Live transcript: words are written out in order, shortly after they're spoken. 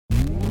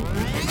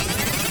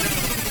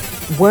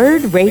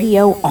Word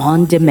Radio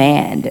on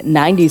Demand,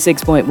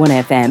 96.1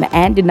 FM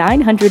and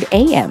 900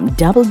 AM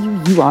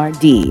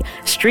WURD.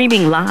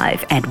 Streaming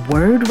live at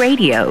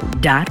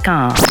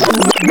wordradio.com.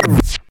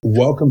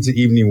 Welcome to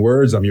Evening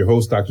WURDs. I'm your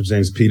host, Dr.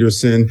 James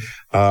Peterson.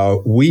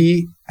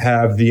 We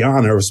have the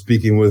honor of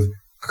speaking with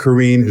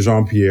Karine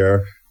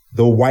Jean-Pierre,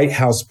 the White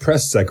House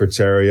press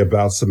secretary,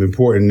 about some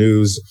important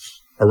news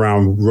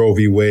around Roe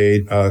v.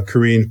 Wade.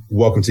 Karine,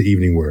 welcome to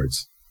Evening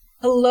WURDs.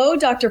 Hello,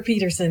 Dr.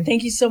 Peterson.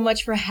 Thank you so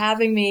much for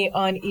having me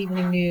on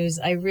Evening News.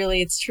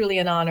 It's truly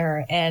an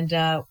honor. And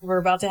we're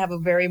about to have a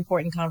very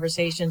important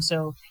conversation.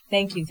 So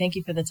thank you. Thank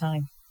you for the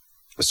time.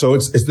 So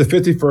it's the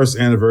 51st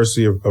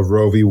anniversary of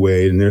Roe v.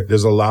 Wade. And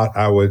there's a lot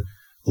I would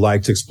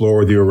like to explore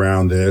with you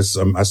around this.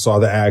 I saw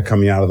the ad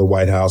coming out of the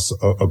White House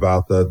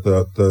about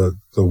the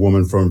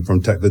woman from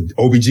the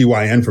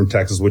OBGYN from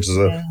Texas, which is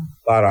a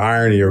lot of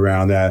irony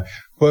around that.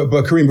 But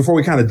Karine, before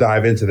we kind of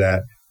dive into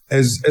that,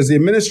 as the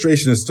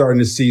administration is starting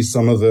to see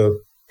some of the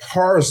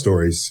horror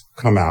stories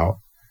come out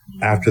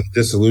after the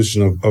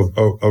dissolution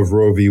of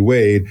Roe v.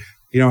 Wade,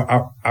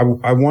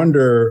 I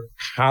wonder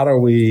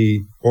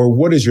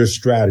what is your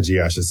strategy,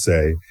 I should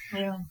say,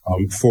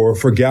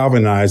 for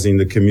galvanizing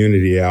the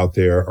community out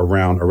there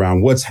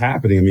around what's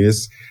happening? I mean,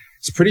 it's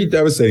pretty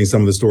devastating, some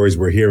of the stories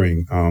we're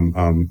hearing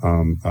in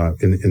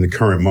the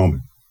current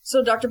moment.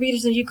 So, Dr.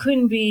 Peterson, you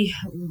couldn't be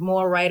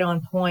more right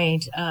on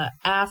point.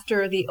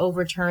 After the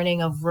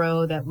overturning of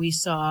Roe that we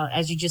saw,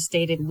 as you just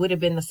stated, would have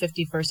been the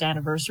 51st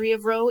anniversary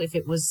of Roe if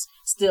it was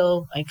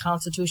still a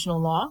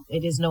constitutional law.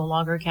 It is no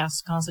longer a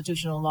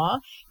constitutional law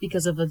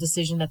because of a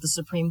decision that the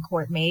Supreme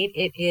Court made.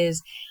 It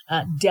is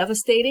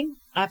devastating,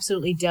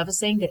 absolutely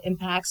devastating, the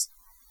impacts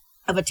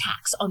of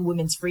attacks on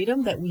women's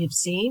freedom that we have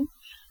seen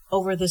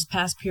over this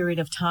past period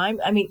of time.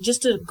 I mean,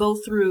 just to go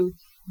through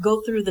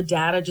the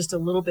data just a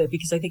little bit,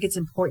 because I think it's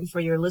important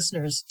for your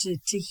listeners to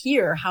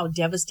hear how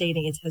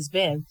devastating it has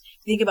been.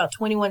 You think about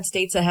 21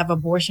 states that have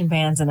abortion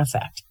bans in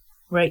effect,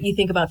 right? You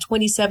think about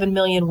 27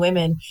 million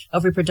women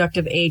of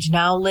reproductive age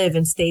now live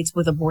in states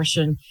with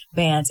abortion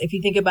bans. If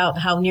you think about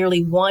how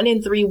nearly 1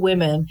 in 3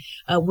 women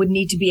would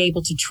need to be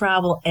able to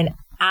travel an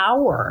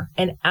hour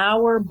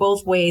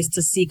both ways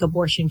to seek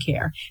abortion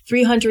care. There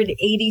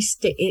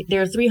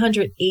are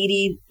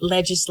 380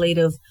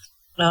 legislative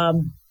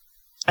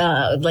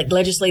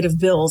legislative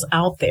bills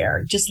out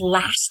there just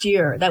last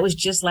year. That was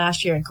just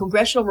last year. And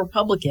congressional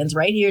Republicans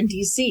right here in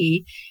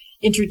D.C.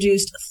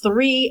 introduced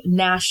 3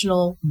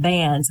 national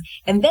bans.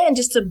 And then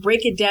just to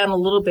break it down a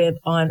little bit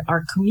on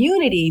our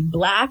community,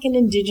 Black and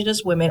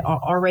Indigenous women are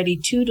already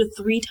 2 to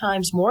 3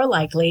 times more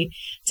likely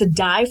to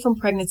die from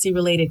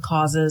pregnancy-related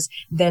causes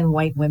than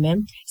white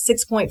women.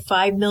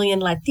 6.5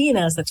 million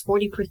Latinas, that's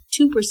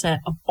 42%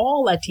 of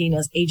all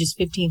Latinas ages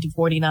 15 to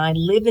 49,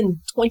 live in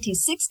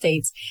 26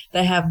 states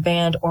that have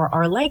banned or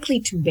are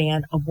likely to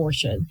ban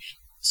abortion.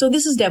 So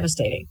this is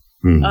devastating.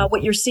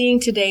 What you're seeing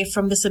today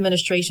from this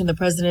administration, the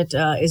president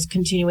is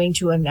continuing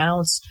to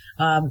announce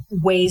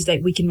ways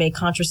that we can make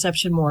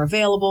contraception more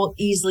available,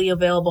 easily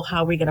available,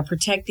 how we're going to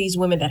protect these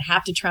women that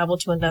have to travel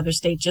to another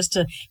state just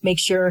to make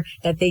sure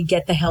that they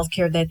get the health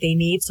care that they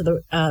need.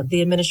 So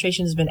the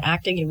administration has been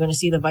acting. You're going to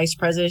see the vice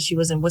president. She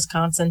was in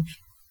Wisconsin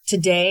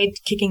today,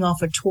 kicking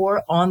off a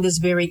tour on this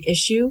very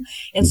issue.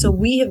 And so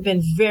we have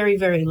been very,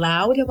 very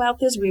loud about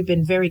this. We've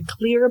been very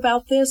clear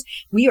about this.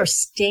 We are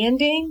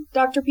standing,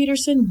 Dr.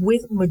 Peterson,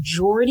 with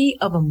majority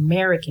of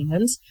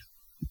Americans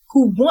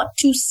who want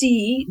to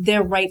see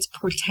their rights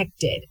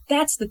protected.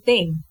 That's the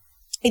thing.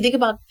 You think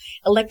about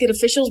elected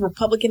officials,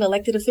 Republican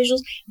elected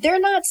officials, they're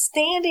not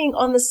standing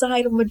on the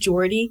side of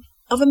majority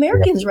of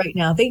Americans right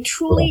now. They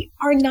truly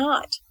are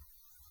not.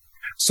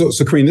 So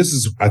Karine, this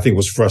is, I think,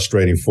 was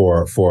frustrating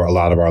for a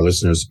lot of our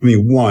listeners. I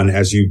mean, one,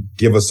 as you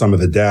give us some of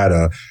the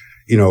data,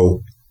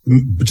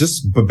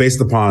 but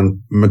based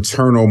upon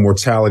maternal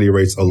mortality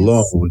rates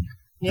alone,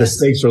 the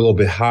stakes are a little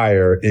bit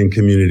higher in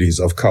communities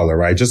of color,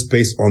 right? Just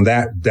based on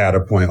that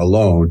data point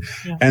alone.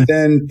 Yeah. And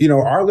then,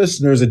 our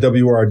listeners at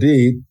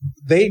WRD,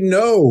 they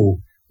know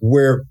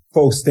where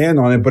folks stand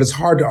on it, but it's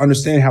hard to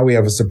understand how we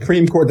have a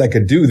Supreme Court that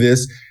could do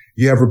this.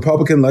 You have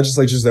Republican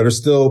legislatures that are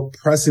still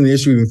pressing the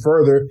issue even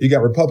further. You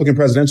got Republican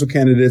presidential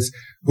candidates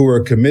who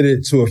are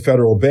committed to a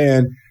federal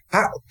ban.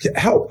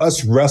 Help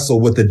us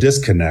wrestle with the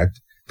disconnect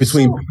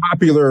between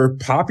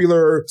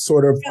popular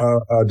sort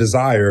of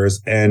desires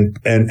and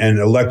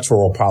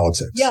electoral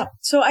politics. Yeah.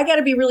 So I got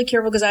to be really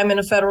careful because I'm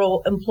a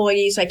federal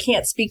employee, so I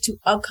can't speak to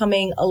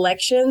upcoming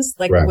elections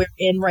like we're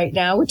in right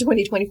now in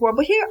 2024.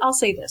 But here, I'll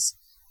say this.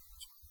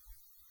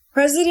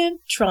 President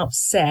Trump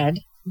said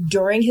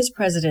during his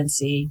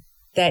presidency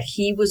that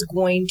he was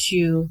going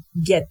to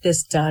get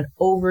this done,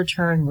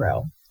 overturn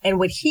Roe. And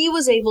what he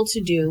was able to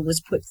do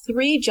was put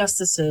 3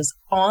 justices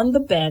on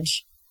the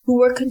bench who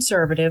were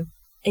conservative.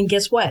 And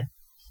guess what?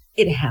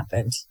 It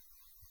happened.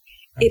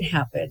 It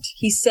happened.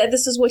 He said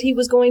this is what he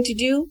was going to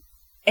do,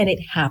 and it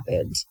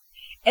happened.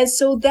 And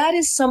so that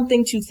is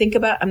something to think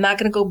about. I'm not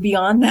going to go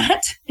beyond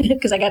that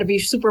because I got to be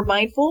super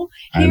mindful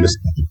here.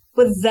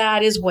 But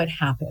that is what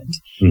happened.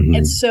 Mm-hmm.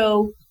 And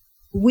so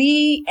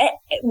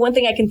one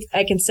thing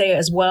I can say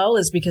as well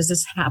is because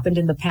this happened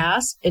in the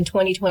past. In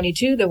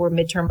 2022, there were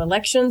midterm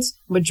elections.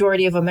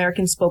 Majority of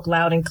Americans spoke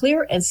loud and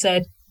clear and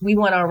said, we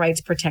want our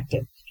rights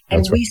protected.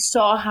 And we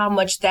saw how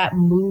much that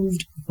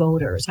moved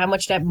voters, how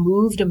much that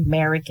moved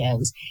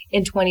Americans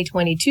in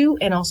 2022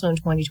 and also in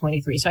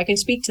 2023. So I can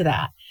speak to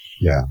that.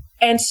 Yeah.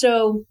 And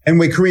so. And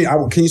wait, Karine,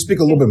 can you speak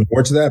a little bit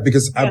more to that?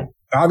 Because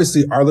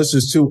obviously our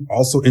listeners too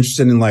also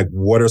interested in like,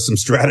 what are some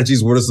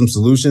strategies? What are some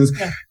solutions?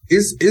 Yeah.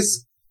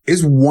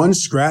 Is one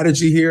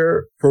strategy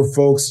here for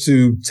folks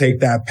to take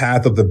that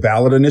path of the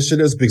ballot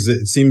initiatives? Because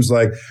it seems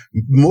like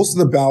most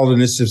of the ballot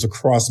initiatives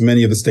across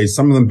many of the states,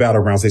 some of them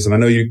battleground states, and I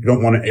know you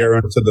don't want to err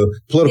into the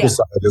political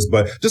side of this,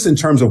 but just in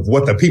terms of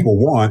what the people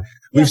want,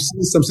 we've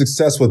seen some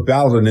success with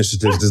ballot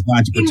initiatives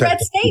designed to protect in red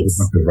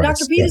states.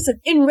 Dr.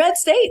 Peterson, in red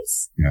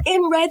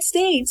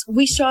states,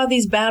 we saw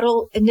these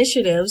ballot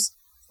initiatives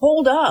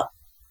hold up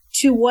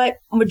to what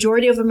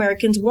majority of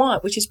Americans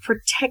want, which is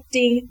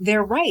protecting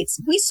their rights.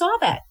 We saw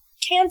that.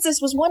 Kansas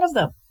was one of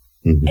them.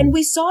 Mm-hmm. And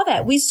we saw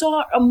that. We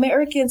saw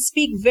Americans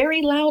speak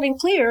very loud and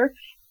clear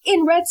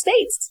in red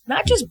states,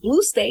 not just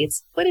blue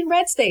states, but in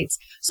red states.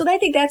 So I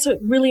think that's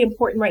really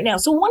important right now.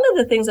 So one of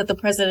the things that the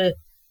president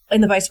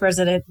and the vice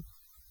president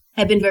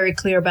have been very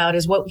clear about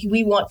is what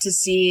we want to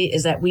see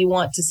is that we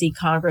want to see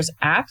Congress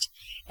act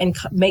and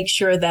make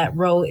sure that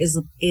Roe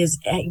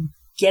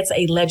gets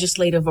a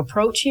legislative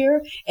approach here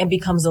and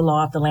becomes the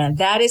law of the land.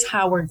 That is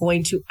how we're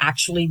going to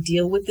actually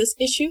deal with this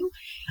issue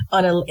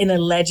in a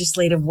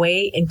legislative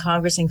way in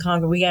Congress. In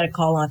Congress, we got to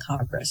call on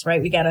Congress,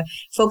 right?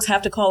 Folks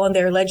have to call on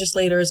their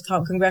legislators,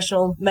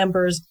 congressional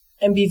members,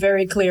 and be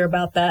very clear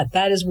about that.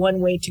 That is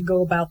one way to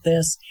go about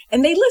this.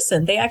 And they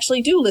listen. They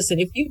actually do listen.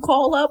 If you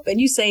call up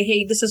and you say,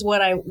 hey, this is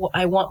what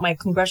I want my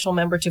congressional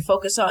member to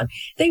focus on,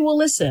 they will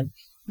listen.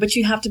 But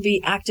you have to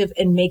be active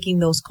in making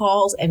those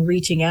calls and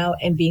reaching out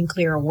and being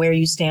clear on where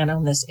you stand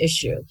on this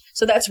issue.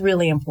 So that's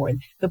really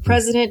important. The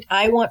president,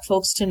 I want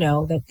folks to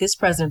know that this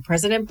president,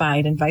 President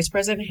Biden, Vice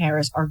President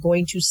Harris, are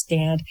going to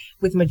stand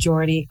with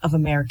majority of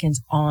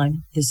Americans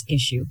on this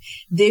issue.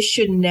 This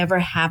should never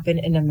happen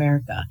in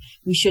America.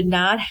 We should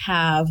not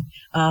have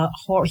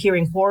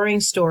hearing horror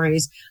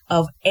stories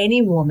of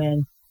any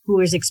woman who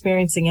is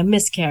experiencing a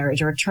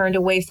miscarriage or turned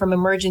away from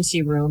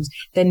emergency rooms,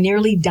 then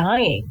nearly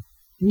dying,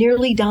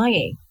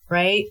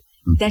 right?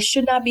 That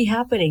should not be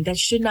happening. That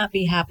should not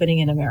be happening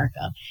in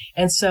America.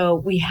 And so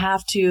we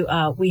have to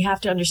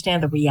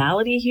understand the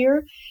reality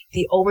here.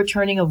 The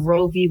overturning of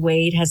Roe v.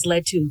 Wade has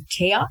led to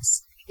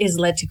chaos. It has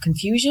led to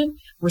confusion.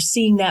 We're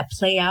seeing that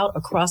play out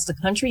across the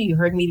country. You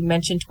heard me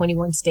mention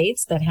 21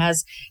 states that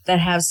has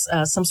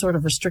some sort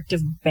of restrictive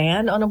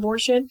ban on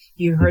abortion.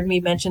 You heard me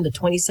mention the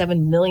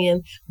 27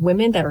 million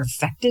women that are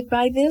affected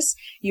by this.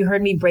 You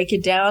heard me break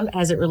it down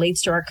as it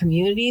relates to our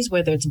communities,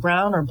 whether it's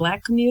brown or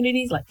black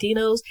communities,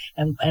 Latinos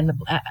and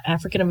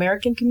African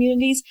American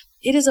communities.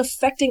 It is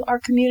affecting our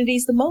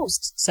communities the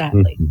most,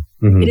 sadly.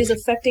 Mm-hmm. It is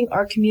affecting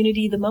our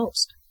community the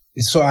most.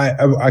 So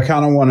I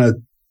kind of want to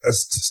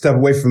step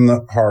away from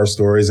the horror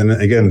stories. And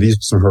again, these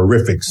are some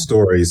horrific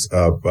stories,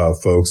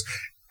 folks.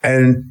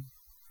 And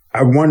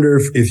I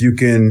wonder if you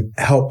can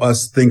help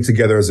us think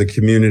together as a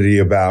community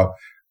about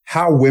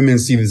how women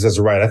see this as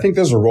a right. I think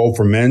there's a role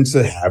for men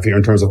to have here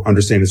in terms of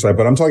understanding this right,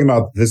 but I'm talking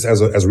about this as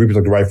a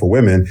reproductive right for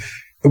women.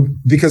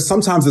 Because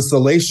sometimes the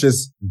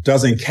salacious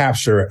doesn't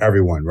capture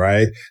everyone,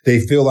 right?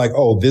 They feel like,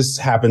 oh, this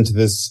happened to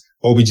this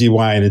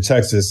OBGYN in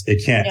Texas,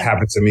 it can't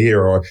happen to me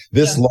here, or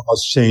this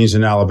law's changed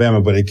in Alabama,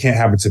 but it can't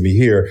happen to me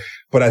here.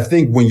 But I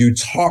think when you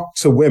talk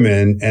to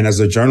women, and as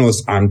a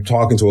journalist, I'm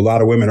talking to a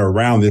lot of women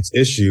around this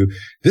issue,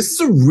 this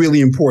is a really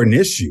important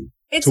issue.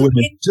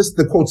 Just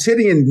the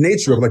quotidian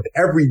nature of like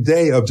every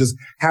day of just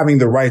having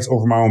the rights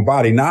over my own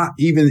body, not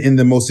even in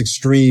the most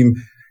extreme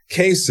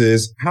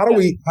cases. How do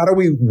we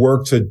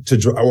work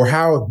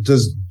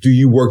do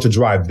you work to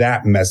drive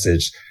that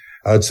message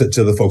to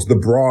the folks, the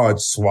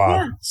broad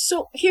swath? Yeah.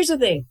 So here's the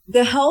thing.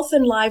 The health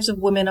and lives of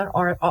women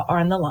are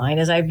on the line,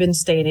 as I've been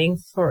stating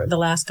for the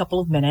last couple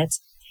of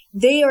minutes.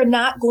 They are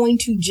not going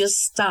to just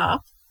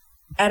stop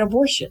at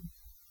abortion.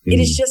 It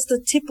is just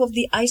the tip of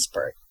the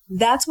iceberg.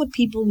 That's what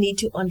people need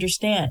to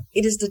understand.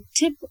 It is the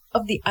tip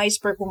of the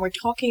iceberg when we're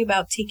talking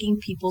about taking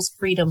people's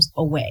freedoms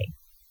away.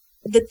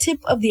 The tip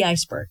of the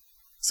iceberg.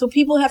 So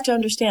people have to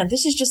understand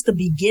this is just the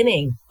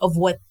beginning of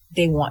what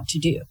they want to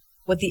do,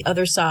 what the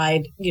other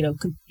side,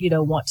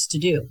 wants to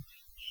do.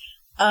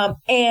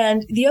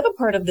 And the other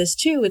part of this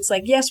too, it's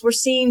like, yes, we're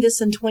seeing this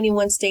in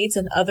 21 states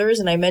and others.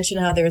 And I mentioned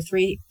how there are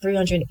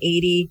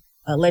 380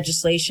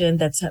 legislation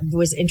that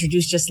was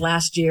introduced just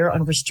last year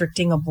on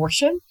restricting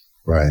abortion.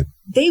 Right.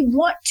 They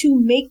want to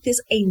make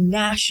this a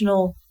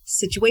national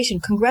situation.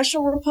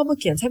 Congressional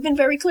Republicans have been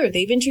very clear.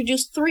 They've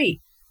introduced three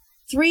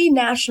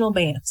national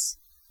bans.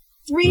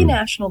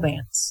 National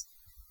bans.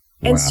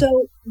 And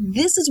so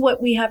this is what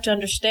we have to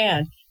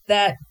understand,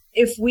 that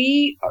if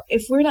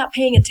we're not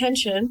paying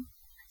attention,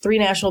 3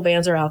 national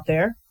bans are out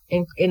there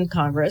in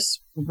Congress,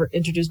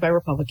 introduced by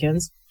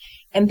Republicans.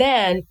 And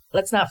then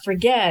let's not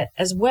forget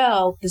as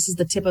well, this is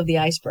the tip of the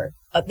iceberg.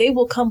 They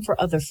will come for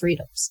other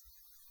freedoms.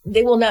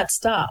 They will not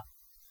stop.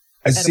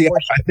 I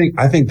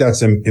think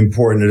that's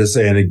important to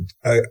say. And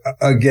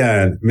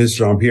again, Ms.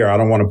 Jean-Pierre, I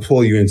don't want to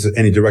pull you into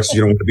any direction.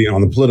 You don't want to be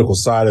on the political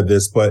side of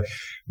this, but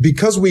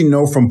because we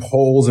know from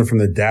polls and from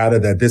the data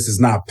that this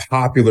is not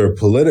popular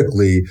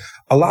politically,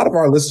 a lot of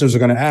our listeners are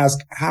going to ask,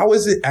 how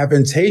is it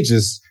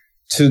advantageous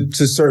to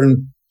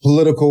certain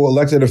political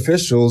elected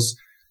officials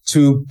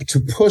to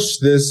push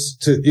this,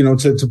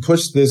 to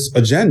push this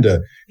agenda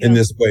in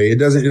this way? It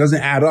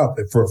doesn't add up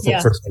for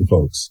some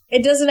folks.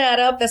 It doesn't add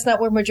up. That's not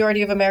where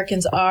majority of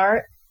Americans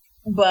are.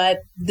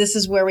 But this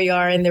is where we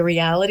are in the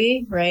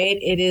reality, right?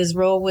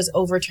 Roe was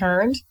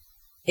overturned.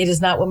 It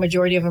is not what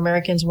majority of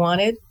Americans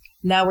wanted.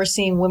 Now we're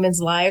seeing women's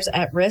lives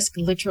at risk.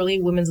 Literally,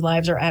 women's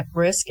lives are at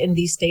risk in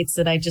these states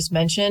that I just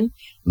mentioned.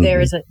 Mm-hmm.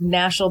 There's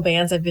national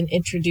bans that have been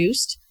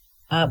introduced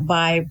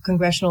by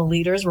congressional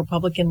leaders,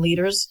 Republican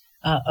leaders,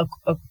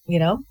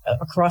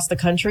 across the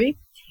country.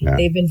 Yeah.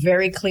 They've been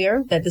very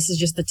clear that this is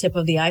just the tip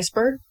of the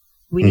iceberg.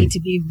 We need to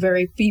be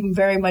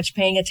very much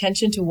paying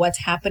attention to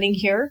what's happening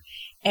here.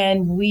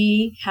 And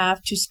we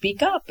have to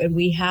speak up, and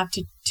we have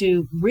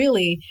to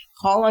really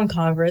call on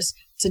Congress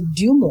to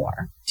do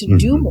more,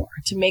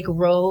 to make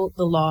Roe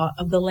the law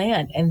of the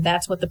land. And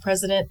that's what this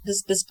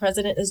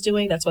president is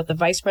doing. That's what the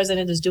vice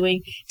president is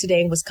doing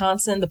today in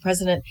Wisconsin. The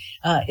president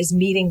is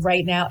meeting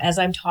right now as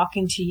I'm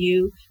talking to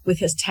you with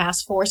his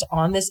task force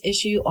on this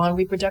issue on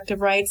reproductive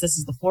rights. This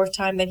is the fourth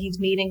time that he's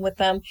meeting with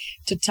them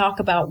to talk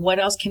about what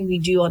else can we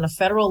do on a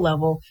federal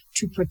level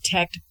to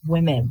protect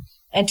women.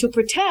 And to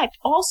protect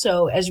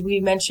also, as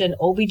we mentioned,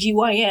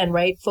 OBGYN,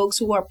 right? Folks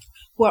who are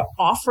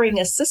offering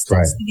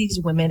assistance to these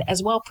women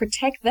as well,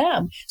 protect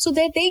them so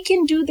that they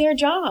can do their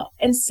job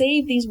and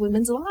save these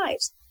women's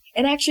lives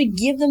and actually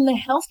give them the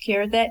health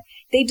care that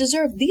they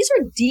deserve. These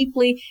are let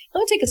me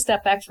take a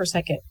step back for a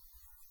second.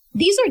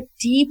 These are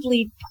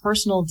deeply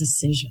personal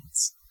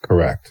decisions.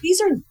 Correct.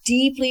 These are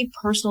deeply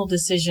personal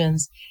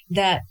decisions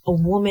that a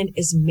woman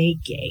is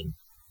making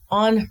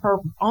on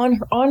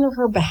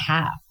her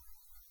behalf,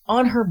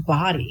 on her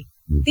body.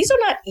 These are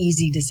not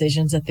easy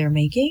decisions that they're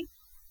making.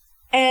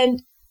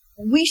 And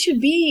we should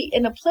be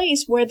in a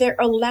place where they're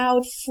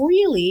allowed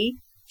freely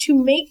to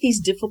make these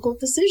difficult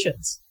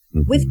decisions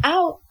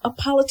without a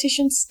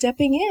politician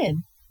stepping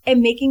in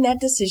and making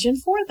that decision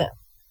for them.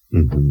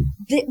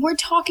 We're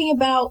talking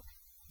about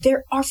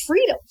our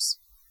freedoms.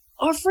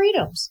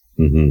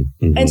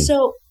 And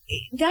so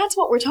that's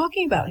what we're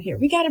talking about here.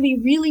 We got to be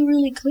really,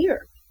 really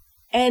clear.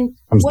 And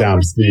comes what down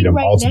we're to seeing freedom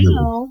right ultimately.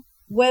 now,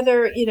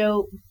 whether,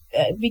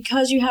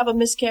 because you have a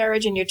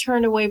miscarriage and you're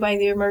turned away by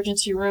the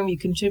emergency room, you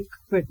can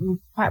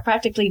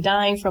practically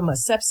dying from a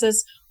sepsis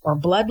or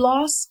blood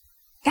loss.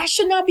 That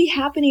should not be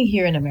happening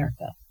here in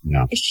America.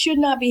 No. It should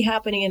not be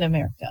happening in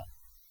America.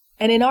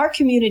 And in our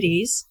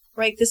communities,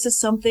 right, this is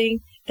something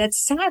that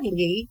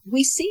sadly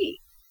we see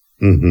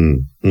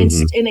in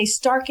a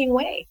starking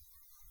way.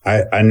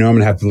 I know I'm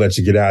gonna have to let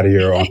you get out of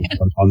here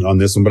on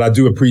this one, but I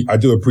do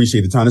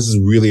appreciate the time. This is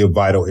really a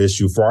vital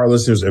issue for our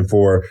listeners and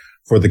for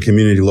the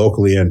community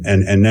locally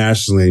and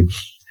nationally.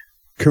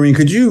 Karine,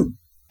 could you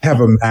have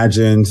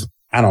imagined,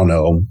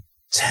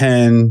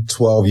 10,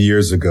 12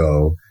 years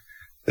ago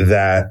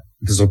that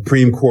the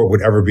Supreme Court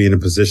would ever be in a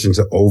position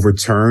to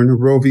overturn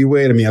Roe v.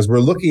 Wade? I mean, as we're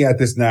looking at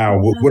this now,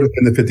 what would have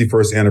been the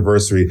 51st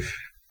anniversary?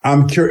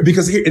 I'm curious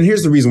because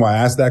here's the reason why I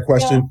asked that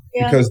question,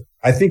 because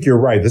I think you're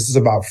right. This is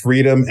about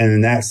freedom. And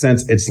in that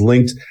sense, it's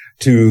linked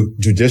to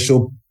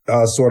judicial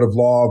sort of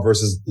law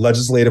versus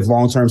legislative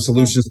long-term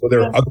solutions. So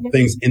there are other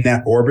things in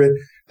that orbit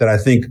that I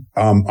think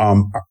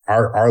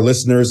our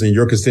listeners and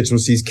your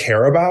constituencies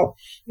care about.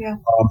 Yeah.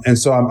 And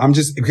so I'm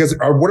just because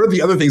what are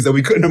the other things that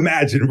we couldn't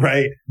imagine,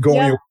 right?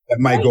 That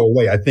might go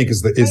away, I think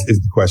is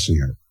the question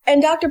here. And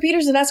Dr.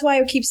 Peterson, that's why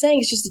I keep saying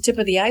it's just the tip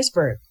of the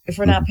iceberg. If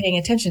we're not paying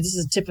attention, this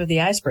is the tip of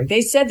the iceberg.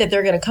 They said that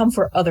they're going to come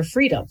for other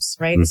freedoms,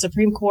 right? The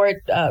Supreme Court,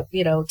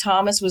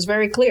 Thomas was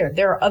very clear.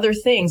 There are other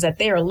things that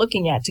they are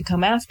looking at to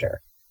come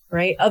after,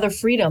 right? Other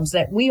freedoms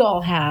that we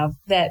all have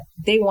that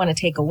they want to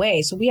take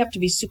away. So we have to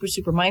be super,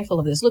 super mindful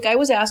of this. Look, I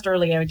was asked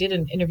earlier, I did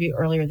an interview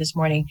earlier this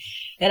morning,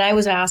 and I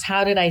was asked,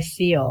 how did I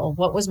feel?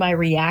 What was my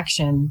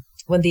reaction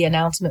when the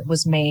announcement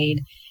was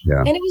made? Yeah.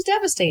 And it was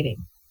devastating.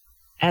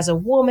 As a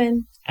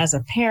woman, as a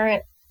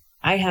parent,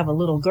 I have a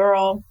little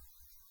girl,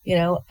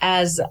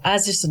 as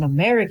just an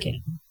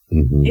American,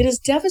 it is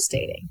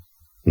devastating.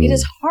 It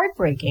is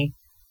heartbreaking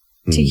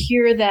to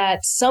hear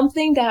that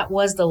something that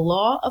was the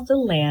law of the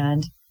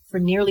land for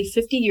nearly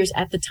 50 years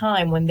at the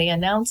time when they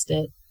announced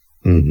it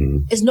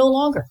is no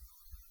longer.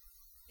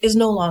 It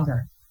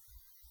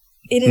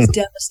is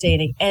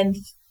devastating. And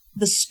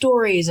the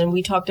stories, and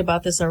we talked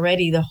about this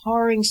already, the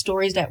harrowing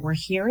stories that we're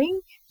hearing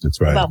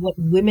about what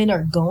women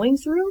are going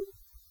through.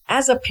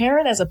 As a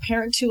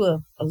parent to a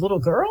little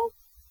girl,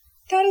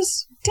 that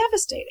is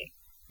devastating.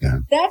 Yeah.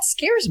 That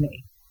scares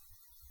me.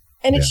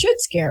 And it should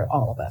scare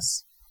all of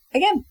us.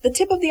 Again, the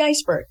tip of the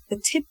iceberg.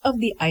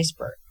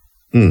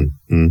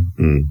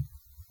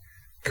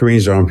 Karine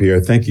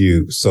Jean-Pierre, thank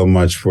you so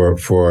much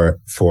for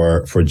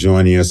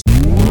joining us.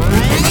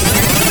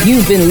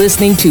 You've been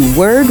listening to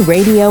Word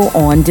Radio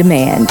on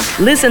Demand.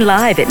 Listen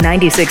live at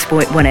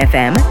 96.1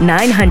 FM,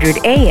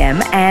 900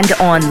 AM, and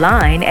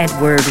online at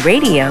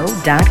wordradio.com.